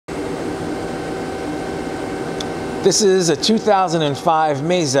This is a 2005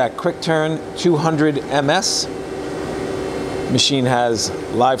 Mazak Quick Turn 200Ms. Machine has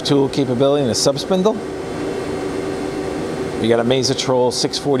live tool capability and a sub-spindle. You got a Mazak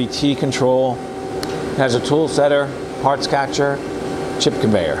 640T control. It has a tool setter, parts catcher, chip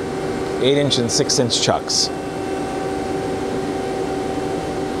conveyor, 8-inch and 6-inch chucks.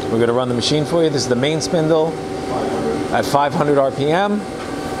 We're going to run the machine for you. This is the main spindle at 500 RPM.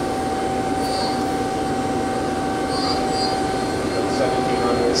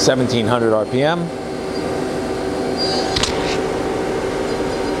 1700 RPM.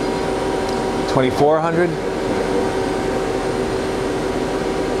 2400.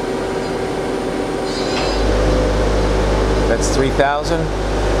 That's 3000.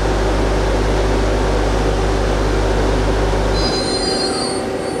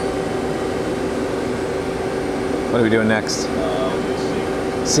 What are we doing next?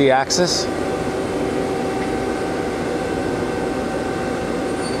 C-axis.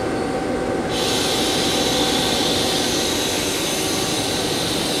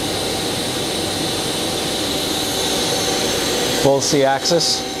 Full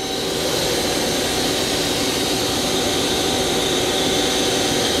C-axis.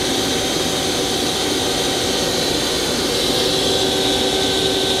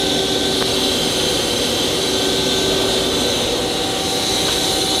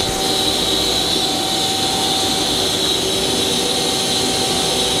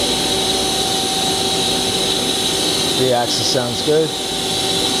 Z-axis sounds good.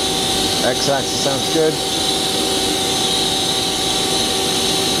 X-axis sounds good.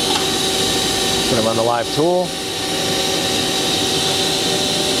 Gonna run the live tool.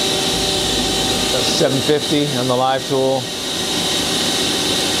 That's 750 on the live tool.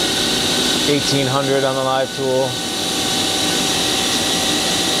 1800 on the live tool.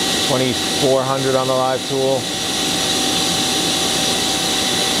 2400 on the live tool.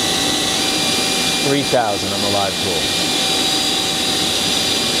 3000 on the live tool.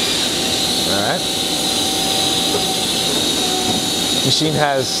 All right. Machine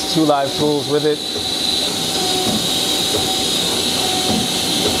has 2 live tools with it.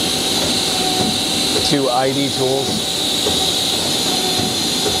 Two ID tools.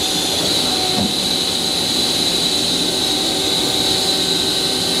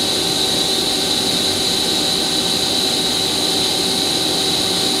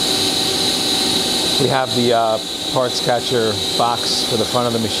 We have the parts catcher box for the front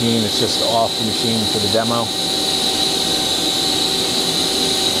of the machine. It's just off the machine for the demo.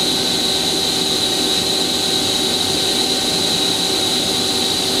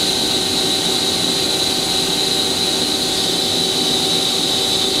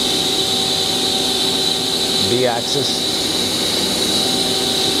 B-axis.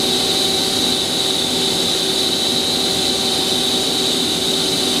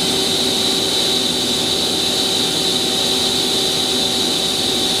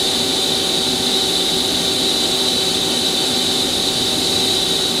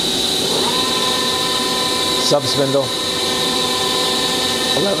 Sub-spindle,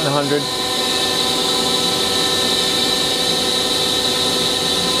 1100.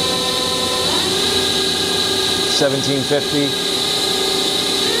 $17.50.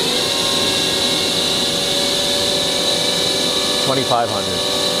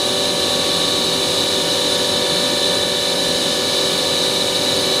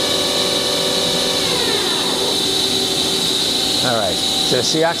 $2,500. All right. Is there a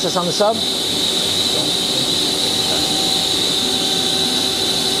C-axis on the sub?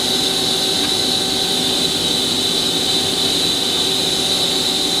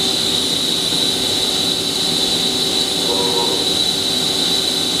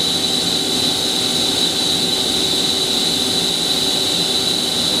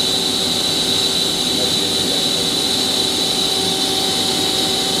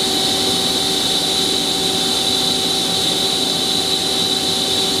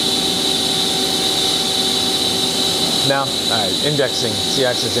 No? All right, indexing,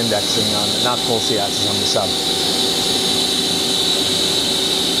 C-axis indexing on, not full C-axis on the sub.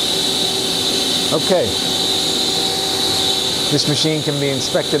 Okay. This machine can be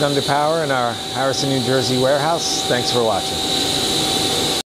inspected under power in our Harrison, New Jersey warehouse. Thanks for watching.